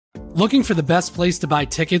Looking for the best place to buy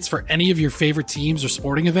tickets for any of your favorite teams or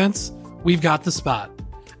sporting events? We've got the spot.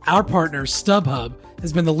 Our partner, StubHub,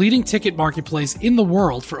 has been the leading ticket marketplace in the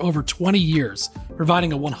world for over 20 years,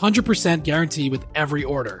 providing a 100% guarantee with every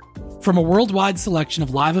order. From a worldwide selection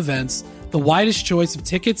of live events, the widest choice of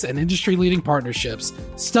tickets and industry-leading partnerships,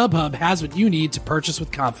 StubHub has what you need to purchase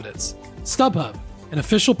with confidence. StubHub, an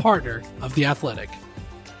official partner of The Athletic.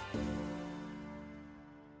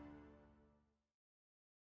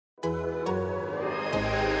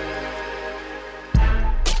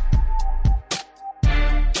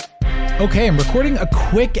 Okay, I'm recording a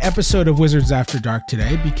quick episode of Wizards After Dark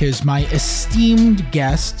today because my esteemed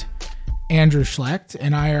guest, Andrew Schlecht,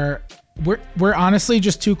 and I we're honestly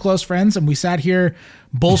just two close friends, and we sat here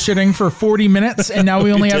bullshitting for 40 minutes, and now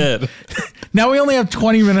we only have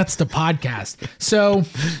 20 minutes to podcast. So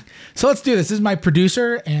let's do this. This is my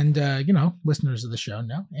producer, and listeners of the show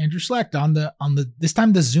know Andrew Schlecht on the this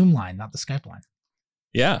time the Zoom line, not the Skype line.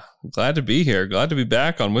 Yeah, glad to be here. Glad to be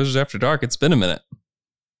back on Wizards After Dark. It's been a minute.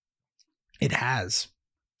 It has.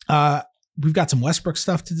 We've got some Westbrook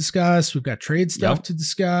stuff to discuss. We've got trade stuff to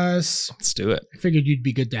discuss. Let's do it. I figured you'd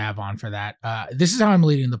be good to have on for that. This is how I'm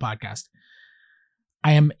leading the podcast.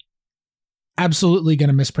 I am absolutely going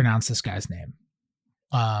to mispronounce this guy's name.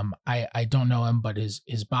 I don't know him, but his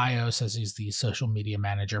bio says he's the social media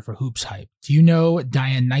manager for Hoops Hype. Do you know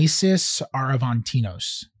Dionysius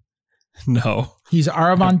Aravantinos? No. He's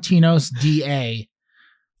Aravantinos DA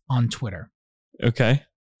on Twitter. Okay.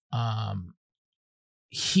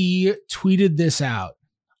 He tweeted this out.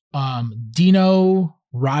 Dino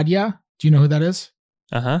Radja, do you know who that is?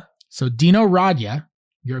 Uh-huh. So Dino Radja,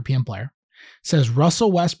 European player, says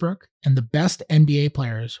Russell Westbrook and the best NBA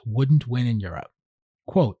players wouldn't win in Europe.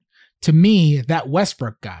 Quote, to me, that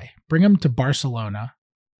Westbrook guy, bring him to Barcelona,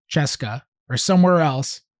 Cheska, or somewhere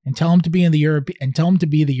else and tell him to be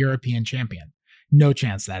the European champion. No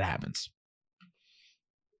chance that happens.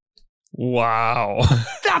 Wow.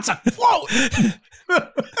 That's a quote.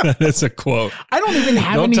 That is a quote. I don't even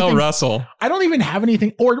have anything. Don't tell Russell. I don't even have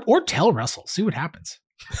anything or tell Russell. See what happens.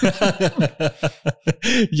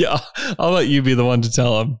 Yeah, I'll let you be the one to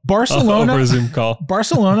tell him. Barcelona over a Zoom call.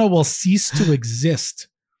 Barcelona will cease to exist.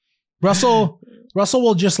 Russell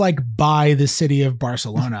will just like buy the city of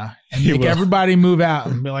Barcelona and make everybody move out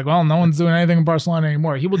and be like, well, no one's doing anything in Barcelona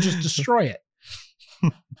anymore. He will just destroy it.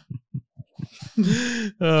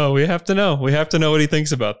 Oh, we have to know. We have to know what he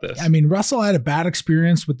thinks about this. I mean, Russell had a bad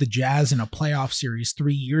experience with the Jazz in a playoff series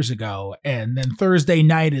 3 years ago. And then Thursday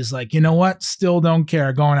night is like, you know what? Still don't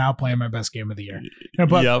care. Going out playing my best game of the year.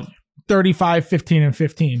 But 35, 15, and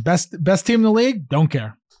 15. Best team in the league? Don't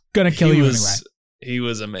care. Gonna kill you anyway. He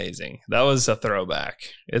was amazing. That was a throwback.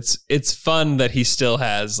 It's fun that he still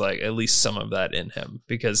has like at least some of that in him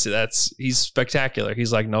because he's spectacular.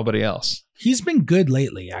 He's like nobody else. He's been good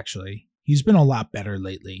lately, actually. He's been a lot better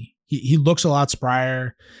lately. He looks a lot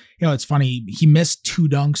sprier. You know, it's funny. He missed 2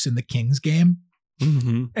 dunks in the Kings game.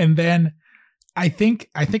 Mm-hmm. And then I think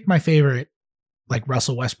my favorite, like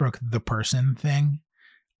Russell Westbrook, the person thing,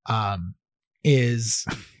 is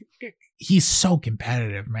he's so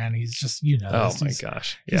competitive, man. He's just, oh my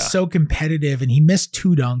gosh. Yeah. He's so competitive, and he missed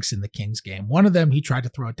 2 dunks in the Kings game. One of them, he tried to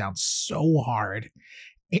throw it down so hard,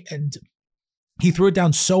 and he threw it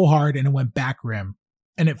down so hard and it went back rim.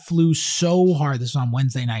 And it flew so hard. This was on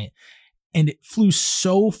Wednesday night. And it flew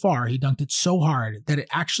so far. He dunked it so hard that it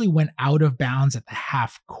actually went out of bounds at the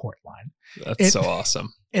half court line. That's so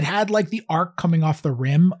awesome. It had like the arc coming off the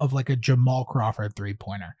rim of like a Jamal Crawford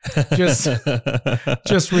 3-pointer.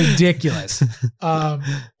 Just ridiculous.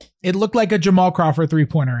 It looked like a Jamal Crawford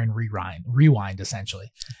 3-pointer in rewind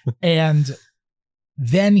essentially. And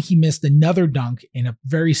then he missed another dunk in a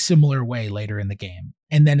very similar way later in the game.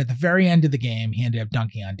 And then at the very end of the game, he ended up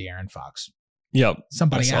dunking on De'Aaron Fox. Yep.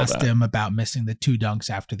 Somebody asked him about missing the 2 dunks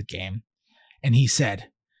after the game. And he said,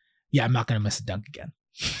 yeah, I'm not going to miss a dunk again.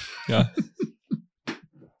 Yeah.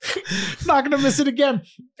 Not going to miss it again.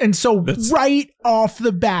 And so right off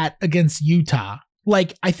the bat against Utah,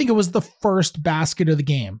 like I think it was the first basket of the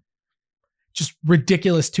game, just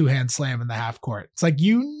ridiculous 2-hand slam in the half court. It's like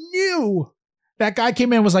you knew that guy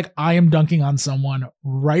came in and was like, I am dunking on someone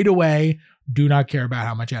right away. Do not care about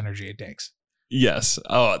how much energy it takes. Yes.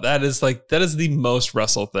 Oh, that is the most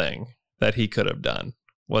Russell thing that he could have done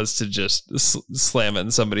was to just slam it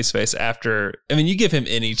in somebody's face after. I mean, you give him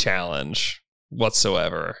any challenge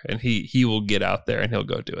whatsoever and he will get out there and he'll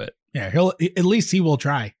go do it. Yeah. At least he will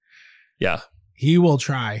try. Yeah. He will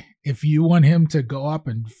try. If you want him to go up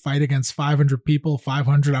and fight against 500 people,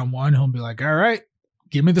 500 on one, he'll be like, all right,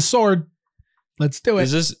 give me the sword. Let's do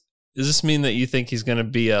it. does this mean that you think he's going to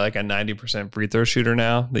be like a 90% free throw shooter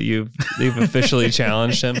now that you've officially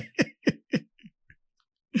challenged him?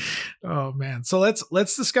 Oh man. So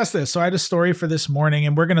let's discuss this. So I had a story for this morning,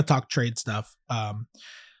 and we're going to talk trade stuff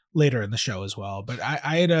later in the show as well. But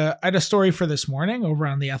I had a story for this morning over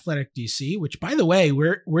on the Athletic DC, which, by the way,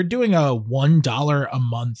 we're doing a $1 a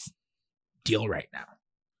month deal right now.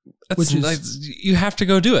 That's like, you have to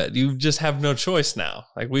go do it. You just have no choice now.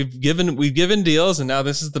 Like we've given deals, and now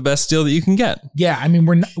this is the best deal that you can get. Yeah, I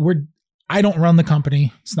mean I don't run the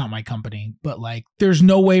company. It's not my company, but like there's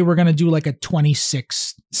no way we're gonna do like a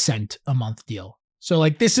 26 cent a month deal. So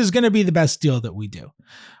like this is gonna be the best deal that we do.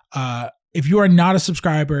 If you are not a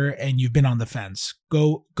subscriber and you've been on the fence,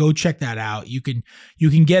 go check that out. You can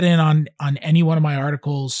get in on any one of my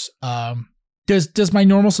articles. Does my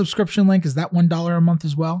normal subscription link, is that $1 a month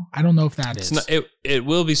as well? I don't know if that is. It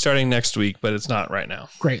will be starting next week, but it's not right now.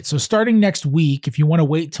 Great. So starting next week, if you want to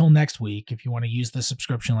wait till next week, if you want to use the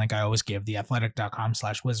subscription link I always give,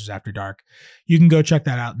 theathletic.com/wizardsafterdark, you can go check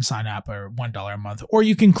that out and sign up for $1 a month. Or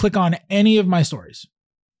you can click on any of my stories.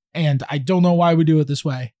 And I don't know why we do it this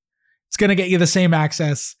way. It's going to get you the same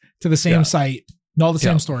access to the same site and all the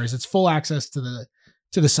same stories. It's full access to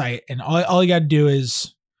the site. And all you got to do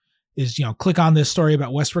is click on this story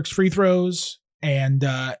about Westbrook's free throws, and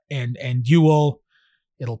it'll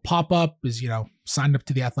pop up as sign up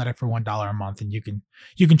to the Athletic for $1 a month, and you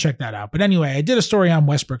can check that out. But anyway, I did a story on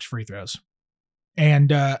Westbrook's free throws,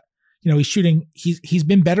 and he's shooting. He's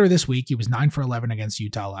been better this week. He was 9 for 11 against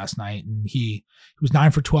Utah last night, and he was 9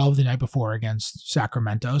 for 12 the night before against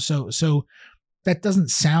Sacramento. So that doesn't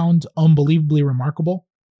sound unbelievably remarkable,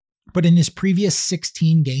 but in his previous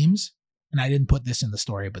 16 games. And I didn't put this in the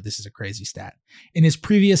story, but this is a crazy stat. In his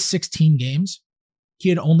previous 16 games, he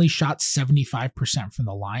had only shot 75% from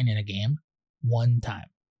the line in a game one time.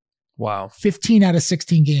 Wow. 15 out of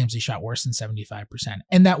 16 games, he shot worse than 75%.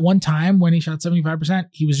 And that one time when he shot 75%,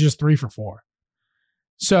 he was just 3 for 4.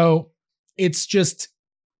 So it's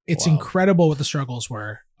incredible what the struggles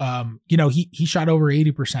were. He shot over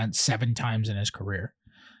 80% 7 times in his career.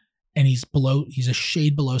 And he's a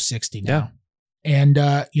shade below 60 now. Yeah. And,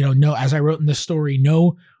 as I wrote in the story,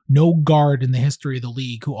 no guard in the history of the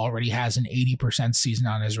league who already has an 80% season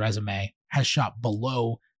on his resume has shot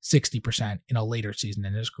below 60% in a later season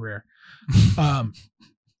in his career.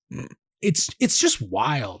 It's just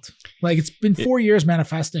wild. Like it's been 4 years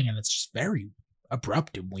manifesting, and it's just very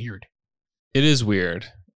abrupt and weird. It is weird.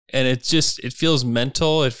 And it feels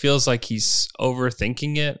mental. It feels like he's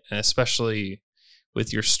overthinking it. And especially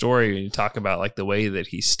with your story, when you talk about like the way that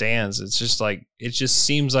he stands, it just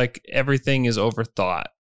seems like everything is overthought.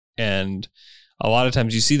 And a lot of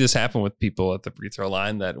times you see this happen with people at the free throw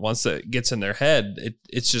line, that once it gets in their head,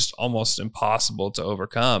 it's just almost impossible to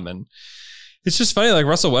overcome. And it's just funny, like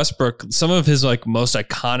Russell Westbrook, some of his like most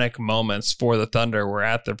iconic moments for the Thunder were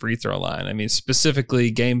at the free throw line. I mean,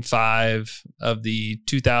 specifically Game 5 of the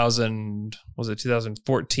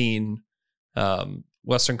 2014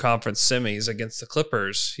 Western Conference semis against the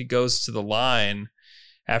Clippers. He goes to the line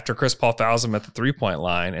after Chris Paul fouls him at the 3-point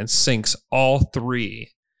line and sinks all 3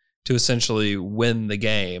 to essentially win the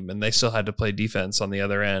game. And they still had to play defense on the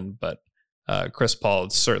other end, but Chris Paul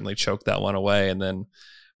certainly choked that one away. And then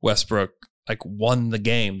Westbrook like won the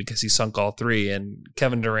game because he sunk all 3. And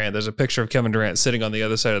Kevin Durant, there's a picture of Kevin Durant sitting on the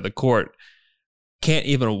other side of the court. Can't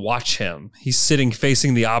even watch him. He's sitting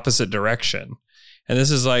facing the opposite direction. And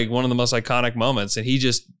this is like one of the most iconic moments. And he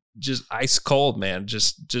just ice cold, man,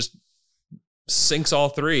 just sinks all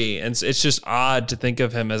 3. And it's just odd to think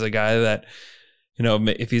of him as a guy that,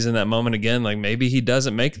 if he's in that moment again, like maybe he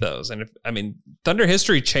doesn't make those. And Thunder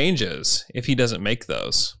history changes if he doesn't make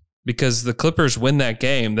those, because the Clippers win that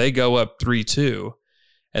game. They go up 3-2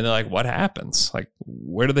 and they're like, what happens? Like,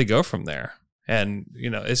 where do they go from there? And,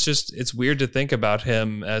 it's weird to think about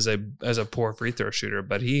him as a poor free throw shooter,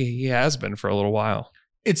 but he has been for a little while.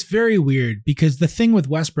 It's very weird because the thing with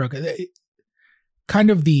Westbrook, and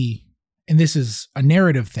this is a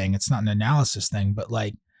narrative thing, it's not an analysis thing, but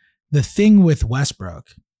like the thing with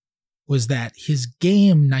Westbrook was that his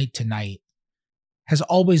game night to night has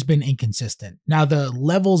always been inconsistent. Now the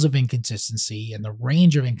levels of inconsistency and the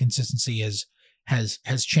range of inconsistency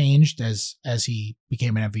has changed as he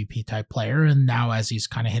became an MVP type player. And now as he's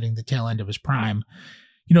kind of hitting the tail end of his prime,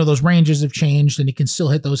 those ranges have changed and he can still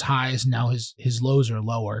hit those highs. And now his lows are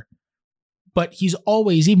lower, but he's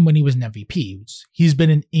always, even when he was an MVP, he's been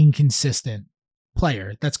an inconsistent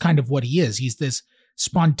player. That's kind of what he is. He's this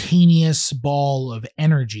spontaneous ball of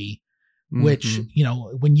energy, which,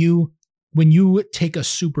 when you take a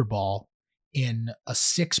Super Ball in a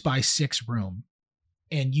 6x6 room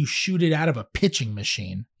and you shoot it out of a pitching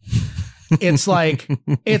machine, it's like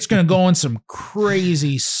it's going to go in some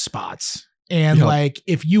crazy spots. And like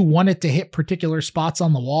if you want it to hit particular spots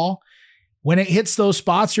on the wall, when it hits those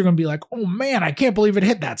spots, you're going to be like, oh man, I can't believe it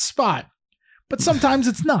hit that spot. But sometimes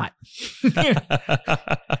it's not.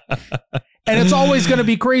 And it's always going to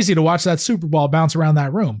be crazy to watch that Super Ball bounce around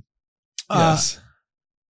that room. Yes.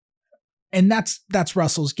 And that's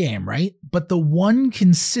Russell's game, right? But the one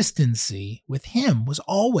consistency with him was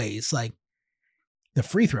always like the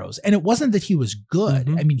free throws. And it wasn't that he was good.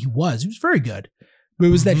 I mean, he was very good. But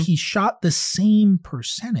it was that he shot the same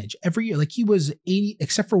percentage every year. Like he was 80,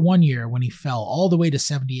 except for 1 year when he fell all the way to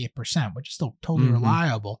 78%, which is still totally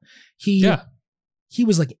reliable. He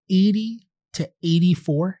was like 80 to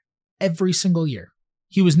 84 every single year.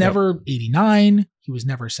 He was never 89. He was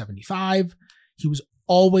never 75. He was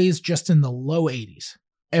always just in the low 80s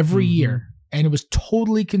every year. And it was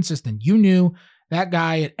totally consistent. You knew that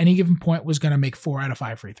guy at any given point was going to make 4 out of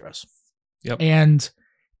 5 free throws. And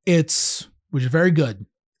which is very good.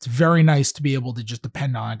 It's very nice to be able to just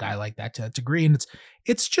depend on a guy like that to that degree. And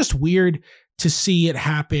it's just weird to see it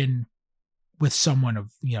happen with someone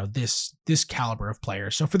of, this caliber of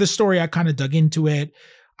player. So for this story, I kind of dug into it.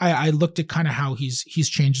 I looked at kind of how he's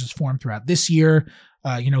changed his form throughout this year.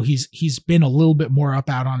 He's been a little bit more up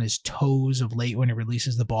out on his toes of late when he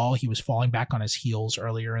releases the ball. He was falling back on his heels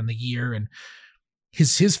earlier in the year, and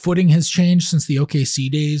his footing has changed since the OKC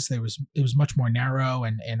days. It was much more narrow,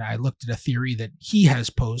 and I looked at a theory that he has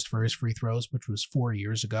posed for his free throws, which was 4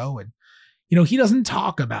 years ago, and he doesn't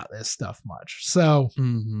talk about this stuff much, so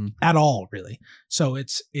at all really. So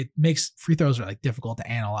it makes free throws are like difficult to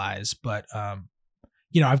analyze, but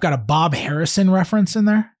I've got a Bob Harrison reference in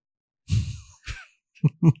there.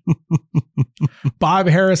 Bob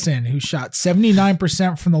Harrison, who shot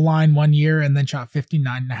 79% from the line 1 year and then shot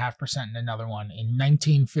 59.5% in another one in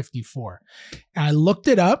 1954. And I looked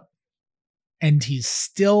it up, and he's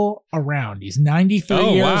still around. He's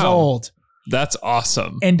 93 years old. That's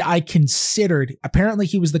awesome. And I considered, apparently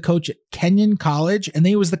he was the coach at Kenyon College, and then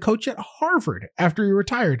he was the coach at Harvard after he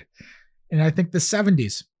retired in, I think, the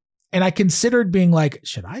 70s. And I considered being like,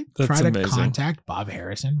 should I try to contact Bob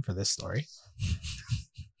Harrison for this story?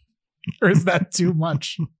 Or is that too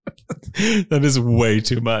much? That is way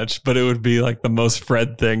too much, but it would be like the most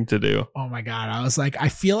Fred thing to do. Oh my God. I was like, I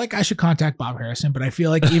feel like I should contact Bob Harrison, but I feel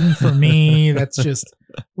like even for me, that's just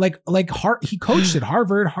like he coached at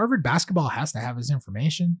Harvard. Harvard basketball has to have his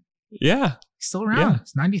information. Yeah. He's still around.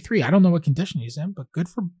 He's 93. I don't know what condition he's in, but good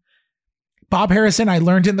for Bob Harrison. I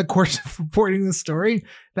learned in the course of reporting this story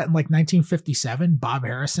that in like 1957, Bob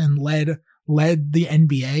Harrison led the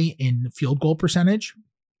NBA in field goal percentage,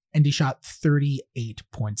 and he shot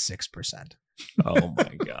 38.6%. Oh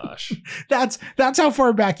my gosh. That's how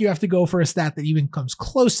far back you have to go for a stat that even comes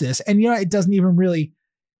close to this. And it doesn't even really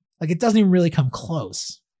come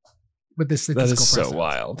close with this statistical That is precedent. so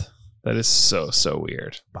wild. That is so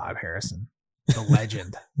weird. Bob Harrison, the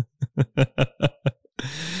legend.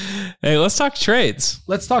 Hey, let's talk trades.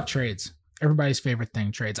 Let's talk trades. Everybody's favorite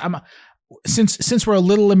thing, trades. Since we're a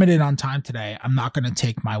little limited on time today, I'm not going to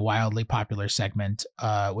take my wildly popular segment,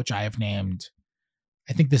 which I have named,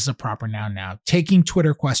 I think this is a proper noun now, taking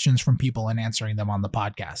Twitter questions from people and answering them on the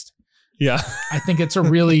podcast. Yeah. I think it's a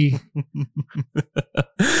really...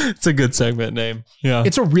 It's a good segment name. Yeah.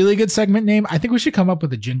 It's a really good segment name. I think we should come up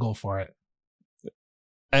with a jingle for it.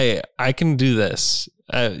 Hey, I can do this.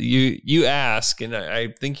 You ask, and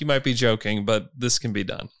I think you might be joking, but this can be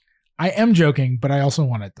done. I am joking, but I also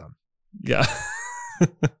want it done. Yeah.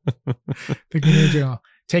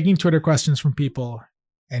 Taking Twitter questions from people,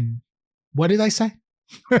 and what did I say?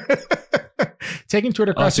 Taking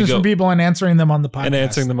Twitter questions from people and answering them on the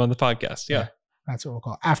podcast. Yeah. That's what we'll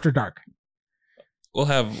call it. After Dark. We'll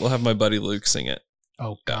have my buddy Luke sing it.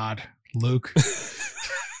 Oh God, Luke.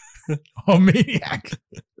 Oh, maniac.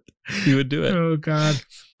 He would do it. Oh God.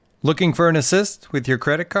 Looking for an assist with your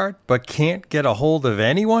credit card, but can't get a hold of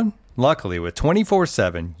anyone? Luckily, with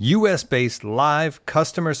 24/7 US-based live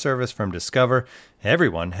customer service from Discover,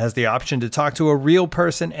 everyone has the option to talk to a real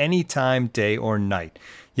person anytime, day or night.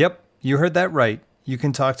 Yep, you heard that right. You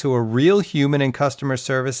can talk to a real human in customer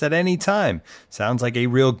service at any time. Sounds like a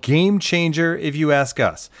real game changer if you ask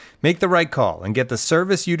us. Make the right call and get the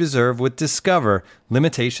service you deserve with Discover.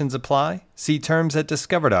 Limitations apply. See terms at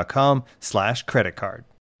discover.com/creditcard.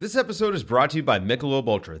 This episode is brought to you by Michelob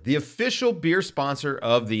Ultra, the official beer sponsor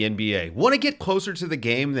of the NBA. Want to get closer to the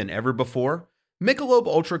game than ever before? Michelob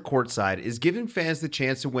Ultra Courtside is giving fans the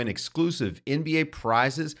chance to win exclusive NBA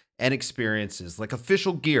prizes and experiences like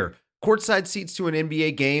official gear, courtside seats to an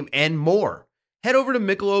NBA game, and more. Head over to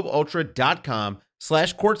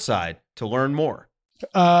MichelobUltra.com/courtside to learn more.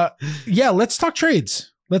 Yeah, let's talk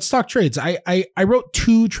trades. I wrote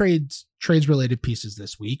 2 trades related pieces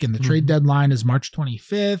this week, and the trade deadline is March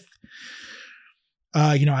 25th.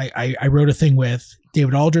 I wrote a thing with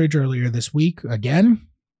David Aldridge earlier this week. Again,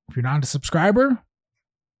 if you're not a subscriber,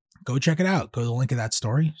 go check it out. Go to the link of that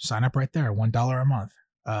story. Sign up right there. $1 a month.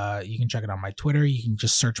 You can check it on my Twitter. You can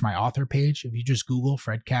just search my author page. If you just Google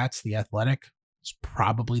Fred Katz, The Athletic, it's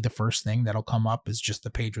probably the first thing that'll come up is just the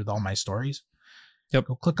page with all my stories. Yep.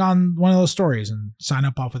 Go click on one of those stories and sign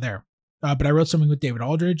up off of there. But I wrote something with David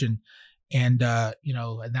Aldridge and then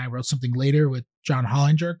I wrote something later with John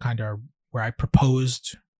Hollinger, kind of where I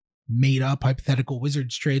proposed made up hypothetical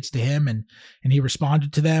Wizards trades to him and he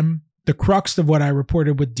responded to them. The crux of what I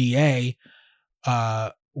reported with DA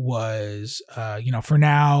was, for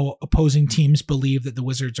now, opposing teams believe that the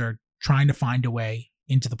Wizards are trying to find a way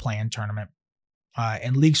into the play-in tournament.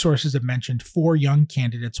 And league sources have mentioned 4 young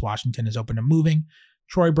candidates Washington is open to moving: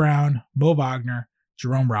 Troy Brown, Mo Wagner,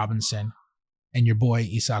 Jerome Robinson, and your boy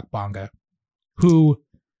Isaac Bonga, who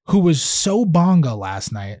was so Bonga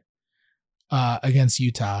last night against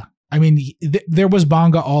Utah. I mean, there was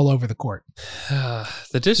Bonga all over the court.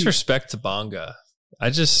 The disrespect to Bonga. I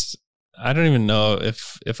don't even know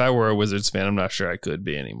if I were a Wizards fan, I'm not sure I could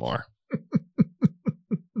be anymore.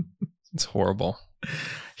 It's horrible.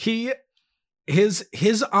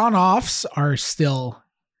 His on-offs are still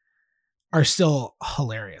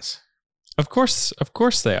hilarious. Of course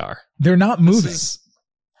they are. They're not moving.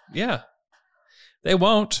 Yeah. They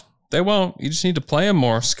won't. You just need to play them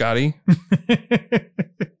more, Scotty.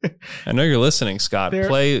 I know you're listening, Scott.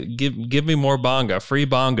 Give me more Bonga, free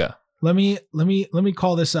Bonga. Let me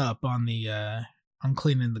call this up on the on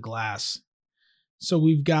Cleaning the Glass. So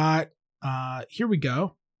we've got here we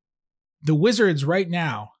go. The Wizards right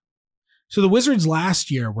now. So the Wizards last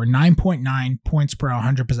year were 9.9 points per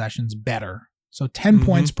 100 possessions better. So 10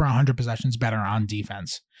 points per 100 possessions better on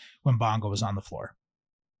defense when Bonga was on the floor.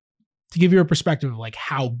 To give you a perspective of like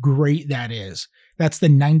how great that is, that's the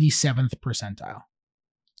 97th percentile.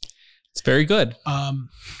 It's very good.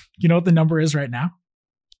 You know what the number is right now?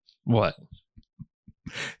 What?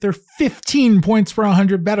 They're 15 points per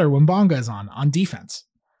 100 better when Bonga is on defense.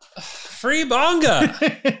 Free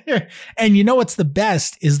Bonga. And you know what's the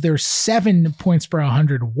best is they're 7 points per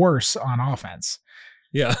 100 worse on offense.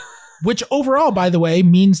 Yeah. Which overall, by the way,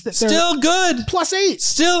 means that they're still good. +8.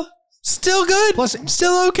 Still good.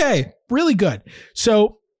 Still okay. Really good.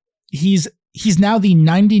 So he's now the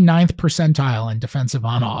 99th percentile in defensive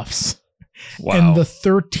on-offs. Wow. And the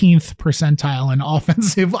 13th percentile in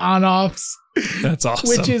offensive on-offs. That's awesome.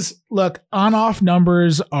 Which is, look, on-off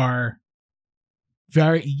numbers are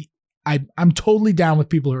very... I'm totally down with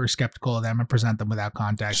people who are skeptical of them and present them without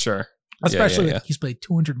context. Sure. Especially he's played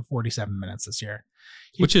 247 minutes this year.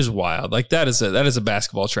 Which is wild. Like that is a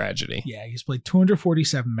basketball tragedy. Yeah, he's played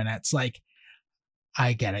 247 minutes. Like,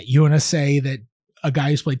 I get it. You want to say that a guy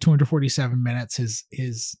who's played 247 minutes,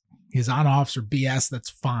 his on-offs are BS, that's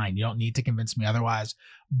fine. You don't need to convince me otherwise.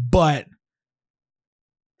 But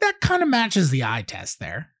that kind of matches the eye test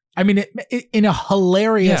there. I mean, it in a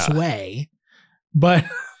hilarious way, but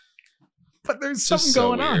there's something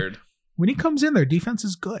going on. When he comes in, their defense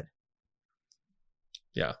is good.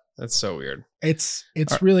 Yeah, that's so weird. It's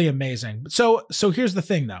really amazing. So here's the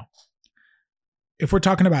thing, though. If we're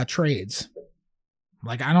talking about trades,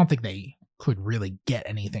 like I don't think they could really get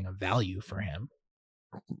anything of value for him.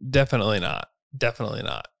 Definitely not.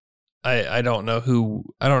 I don't know who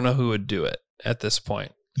would do it at this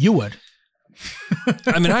point. You would.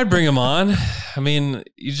 I mean, I'd bring him on. I mean,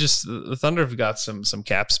 the Thunder have got some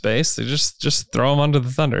cap space. They just throw him under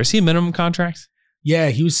the Thunder. Is he a minimum contract? Yeah,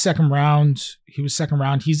 he was second round.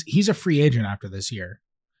 He's a free agent after this year.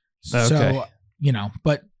 Okay. So,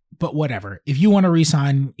 but whatever. If you want to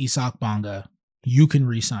re-sign Isaac Bonga, you can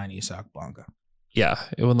re-sign Isaac Bonga. Yeah,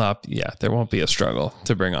 it will not. Yeah, there won't be a struggle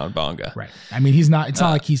to bring on Bonga. Right. I mean, it's not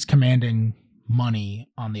like he's commanding money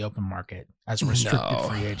on the open market as a restricted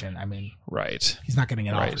free agent. I mean, right. He's not getting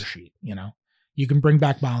an offer sheet, You can bring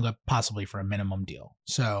back Bonga possibly for a minimum deal.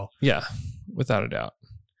 So, yeah, without a doubt.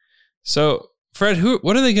 So, Fred,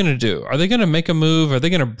 what are they going to do? Are they going to make a move? Are they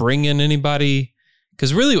going to bring in anybody?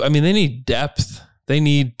 Because really, I mean, they need depth. They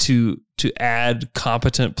need to add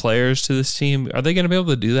competent players to this team. Are they going to be able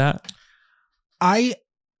to do that? I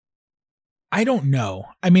don't know.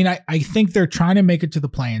 I mean, I think they're trying to make it to the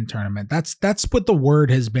play-in tournament. That's what the word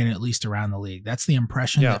has been, at least around the league. That's the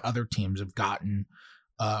impression that other teams have gotten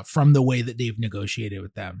from the way that they've negotiated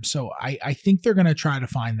with them. So I think they're going to try to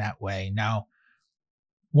find that way. Now,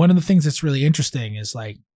 one of the things that's really interesting is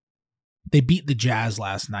like they beat the Jazz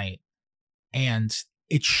last night, and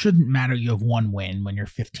it shouldn't matter. You have one win when you're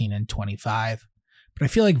 15-25, but I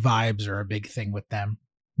feel like vibes are a big thing with them.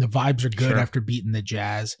 The vibes are good after beating the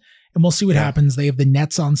Jazz, and we'll see what happens. They have the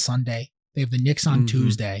Nets on Sunday. They have the Knicks on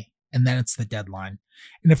Tuesday, and then it's the deadline.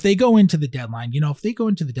 And if they go into the deadline,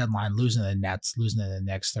 losing to the Nets, losing to the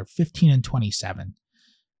Knicks, they're 15-27.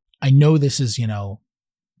 I know this is,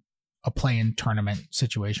 a play-in tournament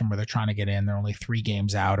situation where they're trying to get in. They're only 3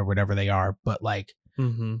 games out or whatever they are. But like,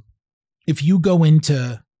 if you go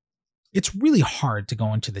into, it's really hard to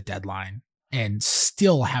go into the deadline and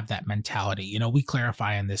still have that mentality. We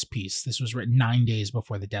clarify in this piece, this was written 9 days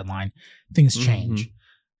before the deadline. Things change.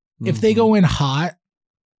 If they go in hot,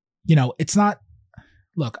 it's not,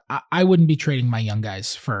 look, I wouldn't be trading my young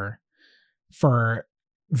guys for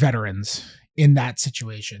veterans in that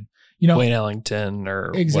situation. Wayne Ellington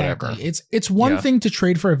or whatever. It's one thing to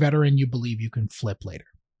trade for a veteran you believe you can flip later.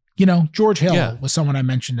 George Hill was someone I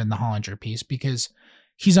mentioned in the Hollinger piece because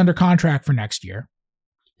he's under contract for next year.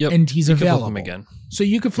 Yep. And he's available. Flip him again. So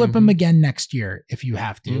you could flip him again next year if you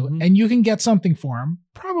have to. And you can get something for him,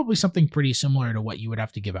 probably something pretty similar to what you would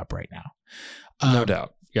have to give up right now. No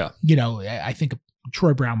doubt. Yeah. I think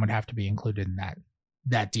Troy Brown would have to be included in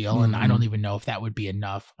that deal. And I don't even know if that would be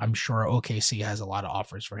enough. I'm sure OKC has a lot of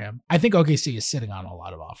offers for him. I think OKC is sitting on a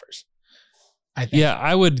lot of offers.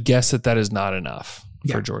 I would guess that is not enough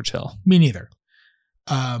for George Hill. Me neither.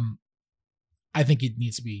 I think it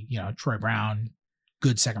needs to be, Troy Brown,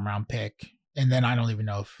 good second round pick. And then I don't even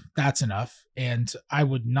know if that's enough. And I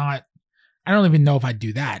don't even know if I'd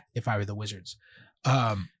do that if I were the Wizards.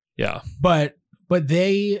 But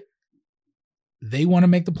they want to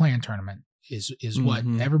make the play-in tournament is what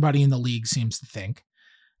everybody in the league seems to think.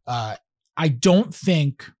 I don't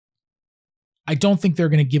think they're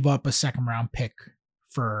going to give up a second round pick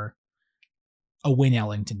for a Wayne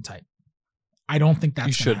Ellington type. I don't think that's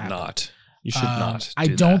You should not. I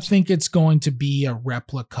don't think it's going to be a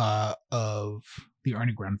replica of the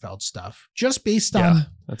Ernie Grunfeld stuff. Just based on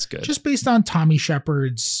that's good. Just based on Tommy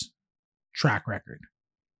Shepard's track record.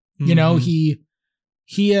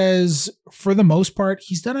 He has, for the most part,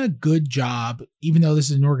 he's done a good job, even though this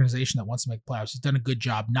is an organization that wants to make playoffs, he's done a good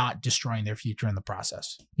job not destroying their future in the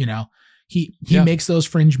process. He makes those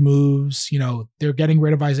fringe moves. They're getting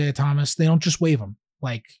rid of Isaiah Thomas. They don't just waive him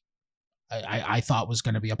like I thought was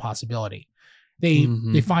going to be a possibility.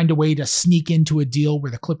 They find a way to sneak into a deal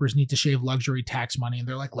where the Clippers need to shave luxury tax money. And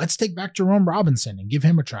they're like, let's take back Jerome Robinson and give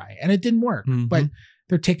him a try. And it didn't work, but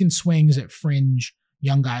they're taking swings at fringe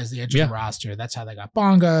young guys, the edge of the roster. That's how they got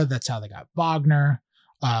Bonga. That's how they got Wagner,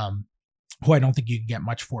 who I don't think you can get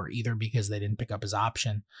much for either because they didn't pick up his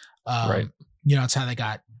option. It's how they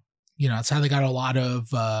got, it's how they got a lot of,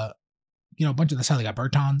 that's how they got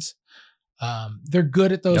Bertans. They're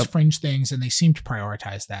good at those fringe things and they seem to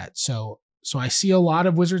prioritize that. So I see a lot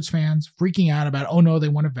of Wizards fans freaking out about, oh no, they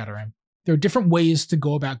want a veteran. There are different ways to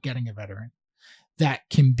go about getting a veteran that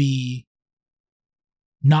can be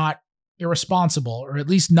not irresponsible, or at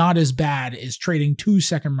least not as bad as trading 2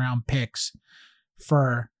 second round picks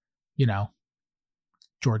for,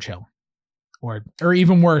 George Hill, or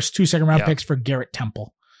even worse, 2 second round picks for Garrett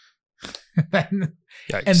Temple. And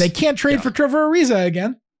they can't trade for Trevor Ariza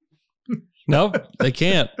again. Nope, they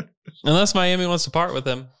can't. Unless Miami wants to part with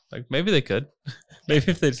him. Like maybe they could.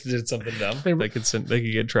 Maybe if they did something dumb, they could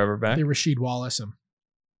get Trevor back. They Rasheed Wallace him.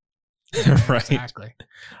 Right. Exactly.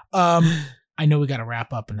 I know we got to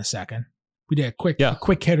wrap up in a second. We did a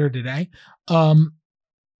quick hitter today. Do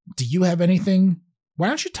you have anything? Why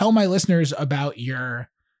don't you tell my listeners about your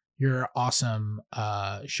awesome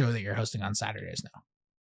show that you're hosting on Saturdays now?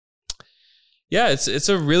 Yeah, it's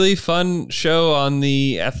a really fun show on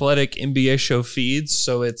the Athletic NBA show feeds.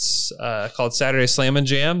 So it's called Saturday Slam and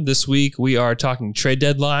Jam. This week we are talking trade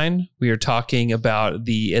deadline. We are talking about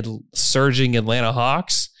the surging Atlanta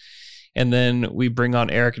Hawks. And then we bring on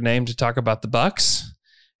Eric Name to talk about the Bucks.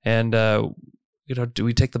 And, do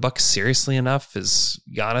we take the Bucks seriously enough? Is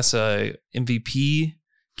Giannis a MVP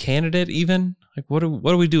candidate even? Like, what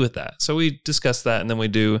do we do with that? So we discuss that, and then we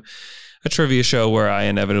do a trivia show where I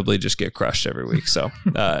inevitably just get crushed every week. So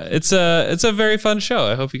it's a very fun show.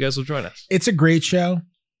 I hope you guys will join us. It's a great show.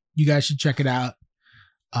 You guys should check it out.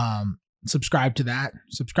 Subscribe to that.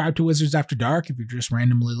 Subscribe to Wizards After Dark if you're just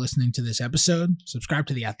randomly listening to this episode. Subscribe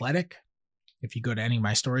to The Athletic. If you go to any of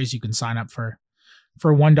my stories, you can sign up for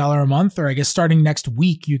 $1 a month, or I guess starting next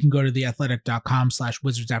week, you can go to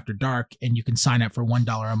theathletic.com/Wizards After Dark and you can sign up for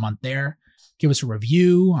 $1 a month there. Give us a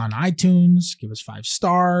review on iTunes, give us 5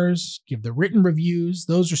 stars, give the written reviews.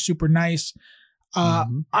 Those are super nice.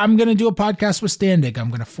 I'm going to do a podcast with Standig. I'm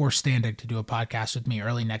going to force Standig to do a podcast with me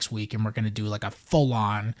early next week. And we're going to do like a full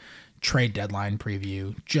on trade deadline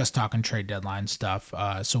preview, just talking trade deadline stuff.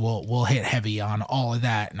 So we'll hit heavy on all of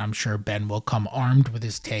that, and I'm sure Ben will come armed with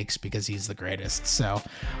his takes because he's the greatest. So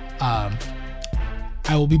I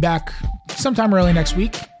will be back sometime early next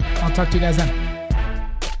week. I'll talk to you guys then.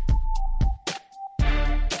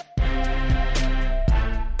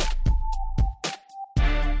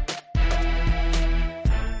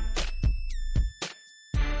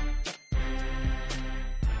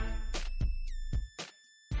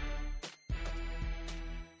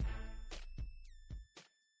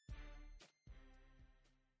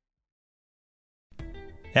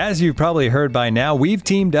 As you've probably heard by now, we've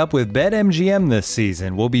teamed up with BetMGM this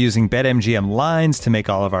season. We'll be using BetMGM lines to make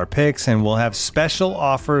all of our picks, and we'll have special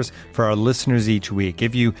offers for our listeners each week.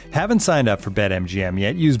 If you haven't signed up for BetMGM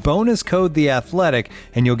yet, use bonus code The Athletic,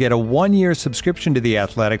 and you'll get a 1-year subscription to The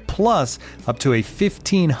Athletic, plus up to a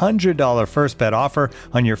 $1,500 first bet offer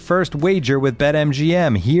on your first wager with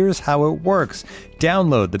BetMGM. Here's how it works.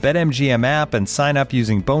 Download the BetMGM app and sign up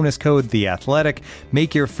using bonus code The Athletic.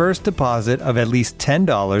 Make your first deposit of at least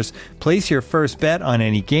 $10. Place your first bet on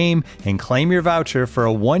any game and claim your voucher for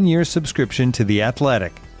a 1-year subscription to The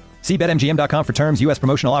Athletic. See BetMGM.com for terms. U.S.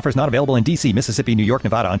 promotional offers not available in D.C., Mississippi, New York,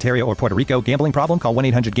 Nevada, Ontario, or Puerto Rico. Gambling problem? Call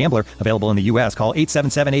 1-800-GAMBLER. Available in the U.S. Call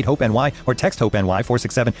 877-8-HOPE-NY or text HOPE-NY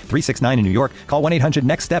 467-369 in New York. Call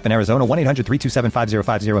 1-800-NEXT-STEP in Arizona.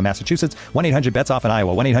 1-800-327-5050 in Massachusetts. 1-800-BETS-OFF in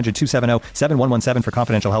Iowa. 1-800-270-7117 for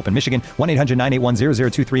confidential help in Michigan.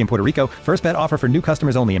 1-800-981-0023 in Puerto Rico. First bet offer for new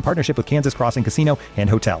customers only in partnership with Kansas Crossing Casino and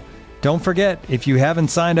Hotel. Don't forget, if you haven't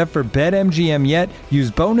signed up for BetMGM yet, use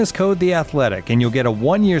bonus code The Athletic, and you'll get a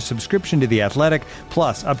 1-year subscription to The Athletic,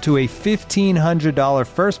 plus up to a $1,500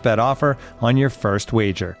 first bet offer on your first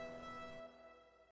wager.